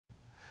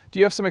Do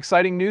you have some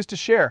exciting news to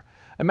share?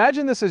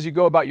 Imagine this as you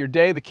go about your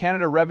day. The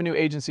Canada Revenue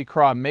Agency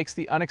CRA makes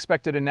the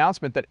unexpected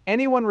announcement that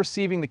anyone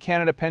receiving the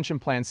Canada Pension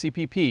Plan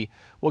CPP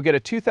will get a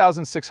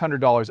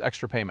 $2,600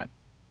 extra payment.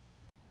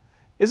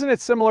 Isn't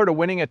it similar to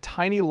winning a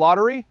tiny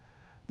lottery?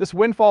 This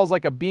windfall is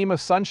like a beam of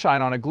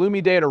sunshine on a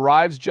gloomy day. It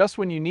arrives just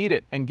when you need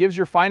it and gives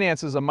your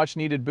finances a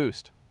much-needed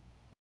boost.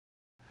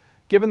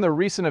 Given the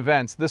recent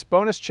events, this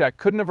bonus check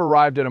couldn't have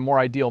arrived at a more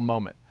ideal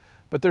moment.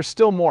 But there's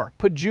still more.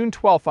 Put June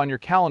 12th on your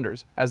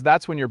calendars, as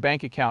that's when your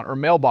bank account or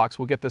mailbox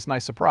will get this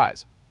nice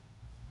surprise.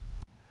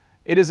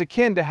 It is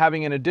akin to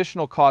having an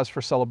additional cause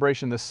for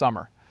celebration this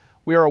summer.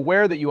 We are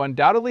aware that you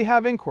undoubtedly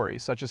have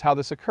inquiries, such as how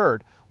this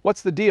occurred.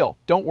 What's the deal?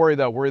 Don't worry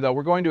though,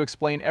 we're going to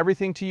explain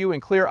everything to you in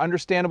clear,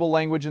 understandable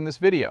language in this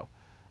video.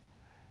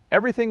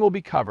 Everything will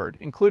be covered,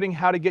 including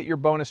how to get your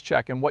bonus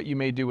check and what you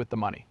may do with the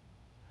money.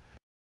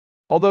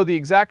 Although the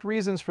exact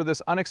reasons for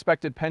this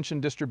unexpected pension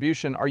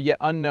distribution are yet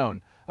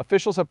unknown,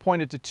 officials have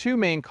pointed to two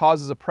main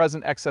causes of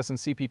present excess in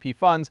CPP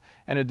funds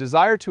and a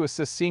desire to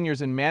assist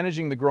seniors in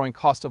managing the growing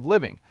cost of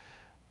living.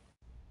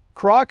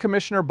 CRA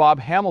Commissioner Bob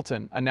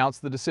Hamilton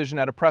announced the decision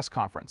at a press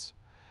conference.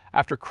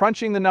 After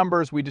crunching the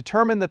numbers, we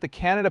determined that the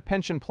Canada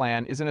Pension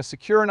Plan is in a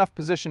secure enough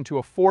position to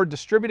afford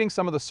distributing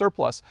some of the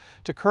surplus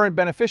to current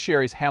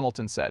beneficiaries,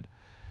 Hamilton said.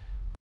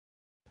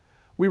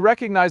 We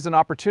recognized an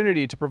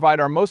opportunity to provide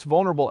our most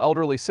vulnerable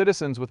elderly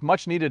citizens with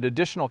much-needed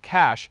additional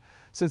cash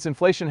since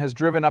inflation has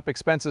driven up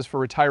expenses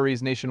for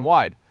retirees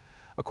nationwide.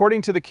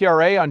 According to the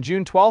CRA, on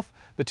June 12th,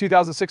 the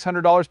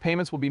 $2,600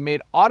 payments will be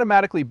made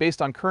automatically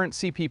based on current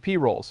CPP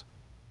rolls.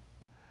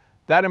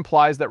 That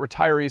implies that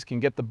retirees can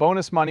get the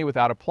bonus money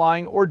without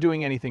applying or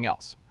doing anything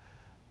else.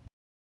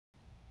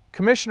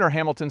 Commissioner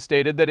Hamilton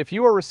stated that if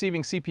you are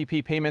receiving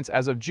CPP payments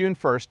as of June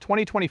 1st,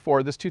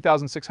 2024, this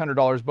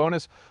 $2,600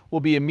 bonus will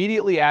be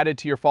immediately added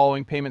to your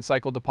following payment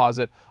cycle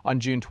deposit on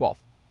June 12th.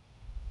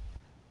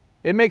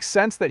 It makes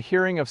sense that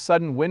hearing of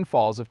sudden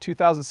windfalls of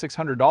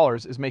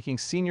 $2,600 is making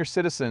senior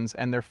citizens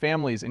and their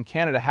families in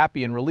Canada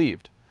happy and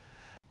relieved.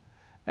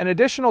 An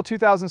additional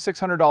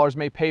 $2,600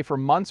 may pay for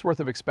months' worth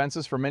of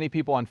expenses for many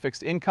people on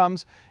fixed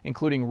incomes,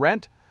 including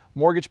rent,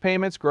 mortgage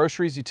payments,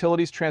 groceries,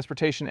 utilities,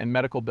 transportation, and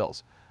medical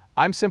bills.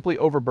 I'm simply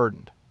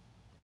overburdened.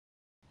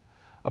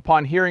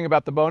 Upon hearing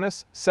about the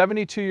bonus,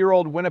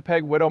 72-year-old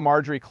Winnipeg widow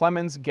Marjorie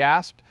Clemens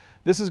gasped,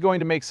 "This is going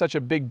to make such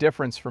a big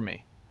difference for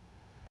me.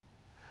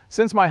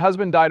 Since my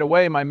husband died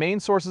away, my main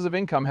sources of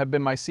income have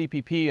been my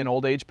CPP and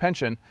old age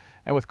pension,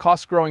 and with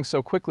costs growing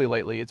so quickly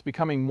lately, it's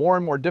becoming more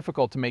and more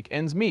difficult to make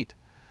ends meet.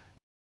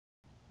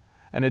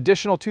 An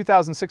additional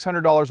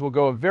 $2,600 will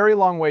go a very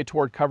long way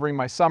toward covering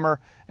my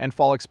summer and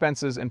fall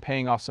expenses and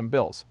paying off some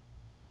bills."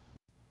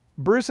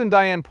 Bruce and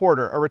Diane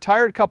Porter, a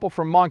retired couple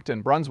from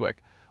Moncton,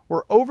 Brunswick,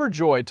 were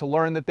overjoyed to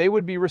learn that they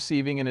would be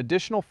receiving an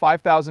additional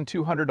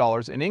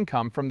 $5,200 in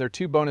income from their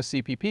two bonus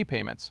CPP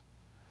payments.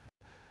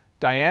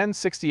 Diane,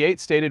 68,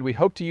 stated, "We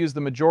hope to use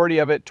the majority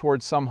of it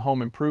towards some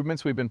home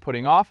improvements we've been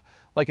putting off,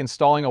 like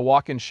installing a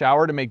walk-in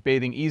shower to make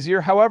bathing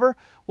easier. However,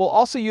 we'll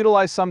also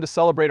utilize some to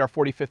celebrate our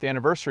 45th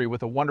anniversary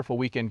with a wonderful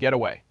weekend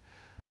getaway."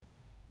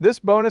 This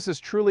bonus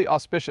is truly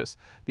auspicious.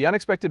 The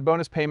unexpected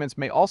bonus payments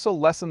may also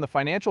lessen the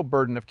financial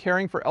burden of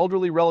caring for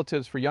elderly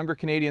relatives for younger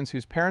Canadians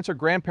whose parents or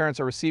grandparents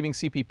are receiving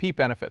CPP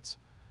benefits.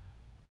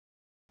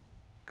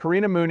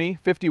 Karina Mooney,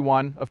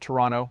 51, of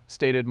Toronto,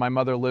 stated, "My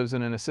mother lives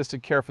in an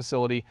assisted care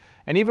facility,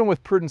 and even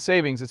with prudent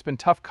savings, it's been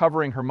tough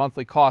covering her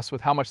monthly costs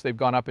with how much they've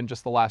gone up in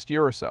just the last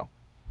year or so.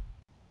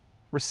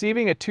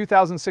 Receiving a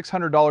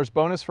 $2,600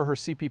 bonus for her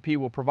CPP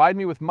will provide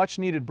me with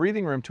much-needed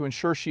breathing room to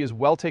ensure she is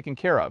well taken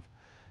care of."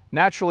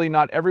 Naturally,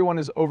 not everyone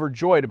is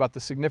overjoyed about the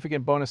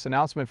significant bonus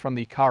announcement from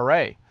the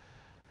CRA.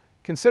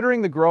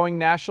 Considering the growing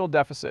national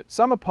deficit,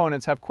 some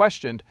opponents have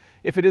questioned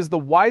if it is the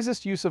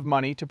wisest use of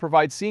money to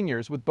provide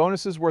seniors with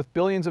bonuses worth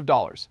billions of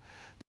dollars.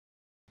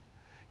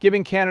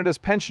 Giving Canada's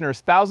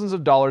pensioners thousands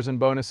of dollars in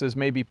bonuses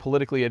may be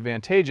politically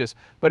advantageous,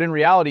 but in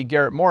reality,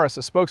 Garrett Morris,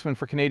 a spokesman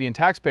for Canadian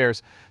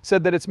taxpayers,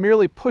 said that it's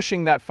merely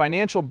pushing that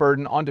financial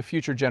burden onto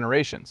future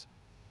generations.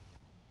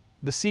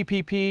 The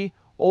CPP,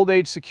 old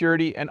age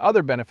security, and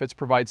other benefits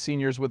provide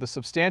seniors with a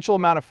substantial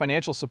amount of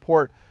financial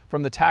support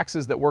from the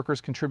taxes that workers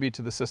contribute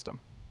to the system.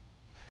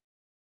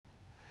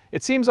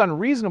 It seems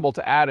unreasonable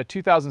to add a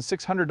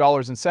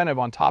 $2,600 incentive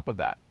on top of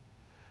that.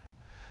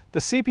 The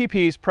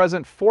CPP's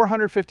present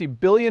 $450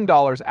 billion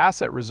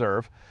asset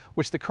reserve,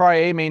 which the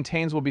CRA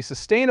maintains will be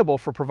sustainable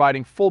for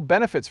providing full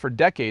benefits for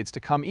decades to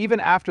come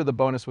even after the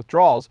bonus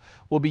withdrawals,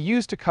 will be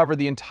used to cover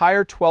the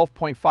entire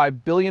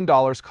 $12.5 billion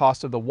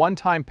cost of the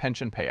one-time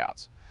pension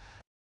payouts.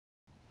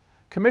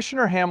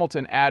 Commissioner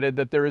Hamilton added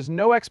that there is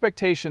no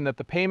expectation that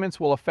the payments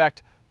will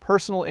affect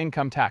personal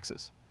income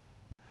taxes.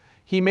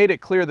 He made it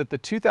clear that the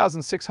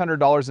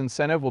 $2,600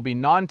 incentive will be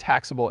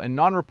non-taxable and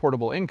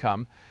non-reportable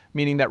income,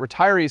 meaning that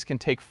retirees can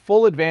take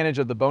full advantage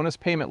of the bonus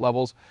payment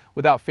levels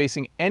without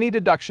facing any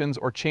deductions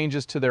or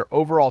changes to their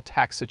overall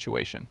tax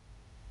situation.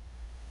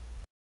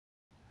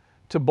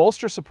 To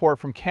bolster support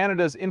from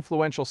Canada's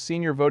influential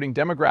senior voting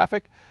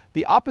demographic,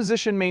 the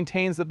opposition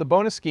maintains that the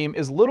bonus scheme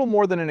is little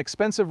more than an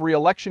expensive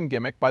re-election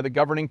gimmick by the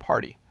governing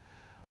party.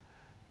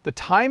 The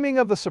timing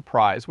of the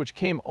surprise, which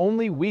came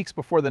only weeks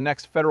before the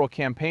next federal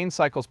campaign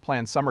cycle's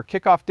planned summer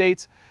kickoff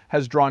dates,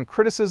 has drawn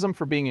criticism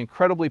for being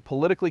incredibly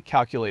politically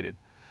calculated.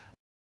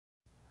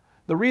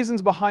 The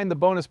reasons behind the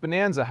bonus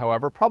bonanza,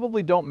 however,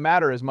 probably don't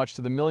matter as much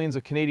to the millions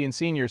of Canadian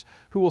seniors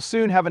who will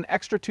soon have an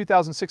extra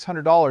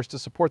 $2,600 to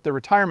support their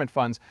retirement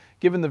funds,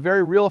 given the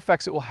very real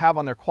effects it will have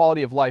on their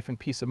quality of life and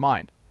peace of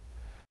mind.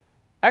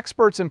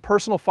 Experts in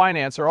personal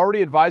finance are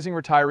already advising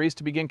retirees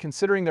to begin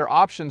considering their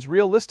options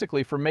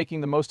realistically for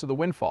making the most of the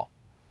windfall.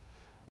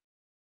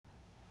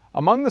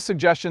 Among the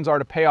suggestions are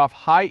to pay off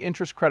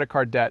high-interest credit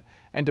card debt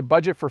and to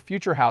budget for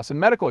future house and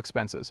medical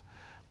expenses.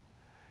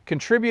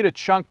 Contribute a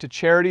chunk to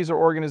charities or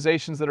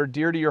organizations that are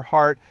dear to your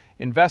heart,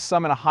 invest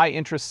some in a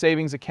high-interest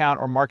savings account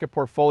or market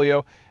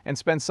portfolio, and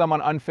spend some on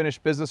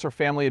unfinished business or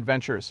family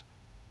adventures.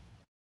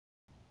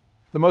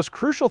 The most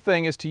crucial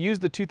thing is to use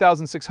the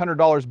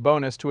 $2,600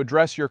 bonus to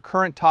address your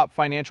current top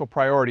financial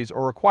priorities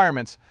or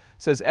requirements,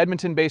 says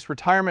Edmonton-based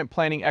retirement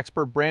planning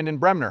expert Brandon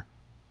Bremner.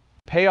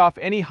 Pay off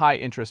any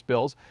high-interest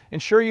bills,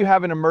 ensure you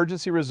have an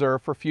emergency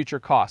reserve for future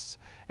costs,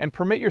 and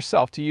permit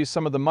yourself to use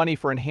some of the money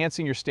for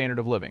enhancing your standard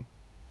of living.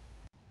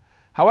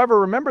 However,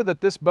 remember that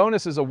this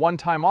bonus is a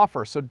one-time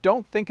offer, so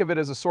don't think of it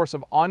as a source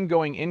of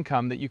ongoing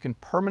income that you can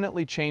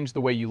permanently change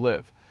the way you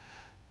live.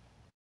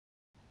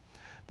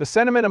 The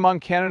sentiment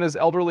among Canada's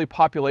elderly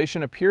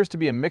population appears to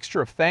be a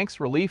mixture of thanks,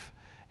 relief,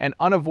 and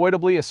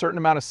unavoidably a certain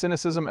amount of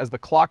cynicism as the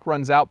clock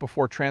runs out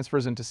before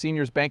transfers into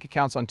seniors' bank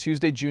accounts on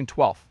Tuesday, June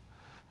 12th.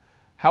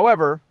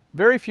 However,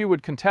 very few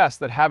would contest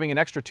that having an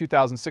extra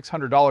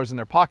 $2,600 in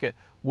their pocket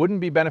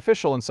wouldn't be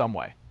beneficial in some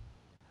way.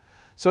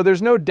 So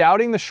there's no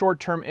doubting the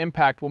short-term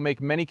impact will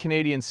make many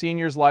Canadian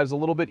seniors' lives a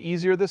little bit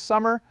easier this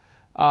summer.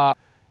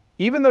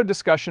 Even though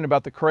discussion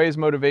about the CRA's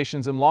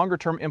motivations and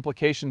longer-term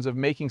implications of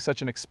making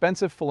such an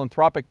expensive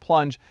philanthropic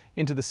plunge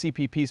into the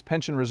CPP's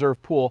pension reserve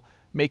pool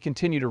may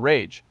continue to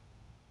rage.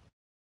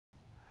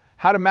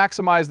 How to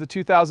maximize the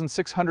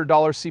 $2,600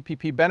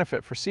 CPP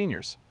benefit for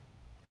seniors.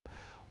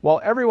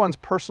 While everyone's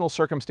personal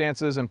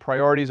circumstances and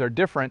priorities are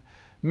different,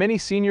 many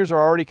seniors are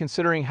already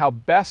considering how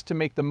best to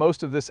make the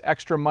most of this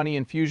extra money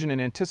infusion in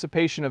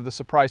anticipation of the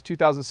surprise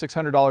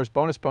 $2,600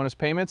 bonus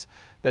payments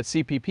that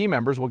CPP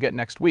members will get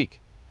next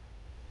week.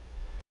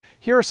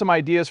 Here are some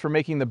ideas for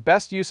making the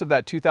best use of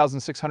that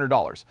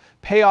 $2,600.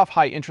 Pay off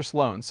high-interest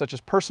loans, such as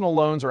personal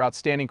loans or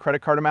outstanding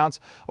credit card amounts.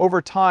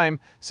 Over time,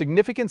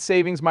 significant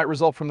savings might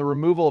result from the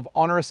removal of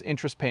onerous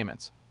interest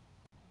payments.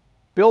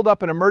 Build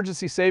up an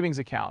emergency savings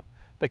account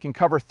that can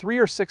cover 3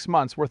 or 6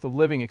 months' worth of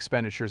living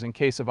expenditures in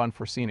case of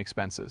unforeseen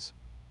expenses.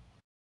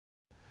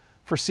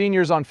 For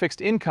seniors on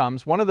fixed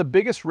incomes, one of the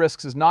biggest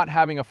risks is not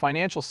having a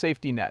financial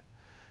safety net.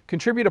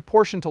 Contribute a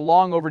portion to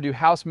long overdue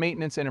house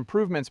maintenance and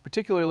improvements,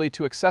 particularly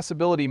to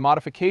accessibility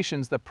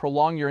modifications that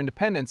prolong your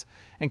independence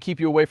and keep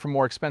you away from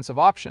more expensive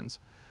options.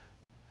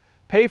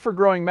 Pay for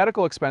growing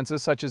medical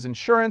expenses such as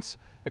insurance,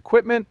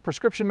 equipment,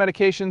 prescription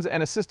medications,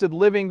 and assisted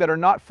living that are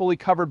not fully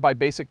covered by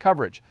basic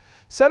coverage.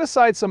 Set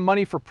aside some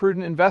money for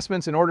prudent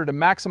investments in order to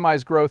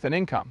maximize growth and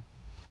income.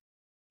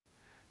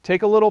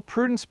 Take a little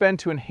prudent spend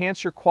to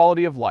enhance your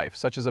quality of life,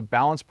 such as a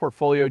balanced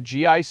portfolio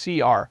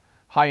GICR,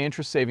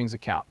 high-interest savings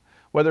account.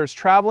 Whether it's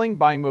traveling,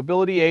 buying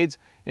mobility aids,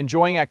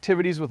 enjoying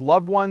activities with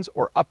loved ones,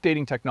 or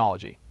updating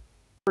technology.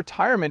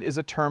 Retirement is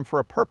a term for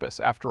a purpose,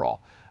 after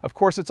all. Of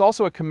course, it's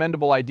also a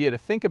commendable idea to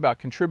think about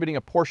contributing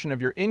a portion of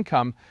your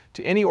income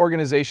to any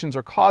organizations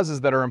or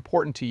causes that are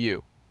important to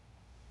you.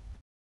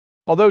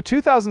 Although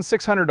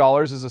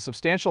 $2,600 is a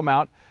substantial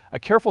amount, a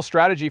careful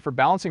strategy for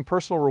balancing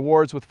personal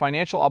rewards with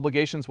financial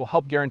obligations will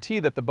help guarantee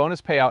that the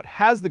bonus payout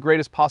has the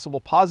greatest possible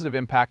positive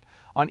impact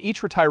on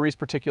each retiree's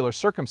particular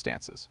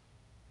circumstances.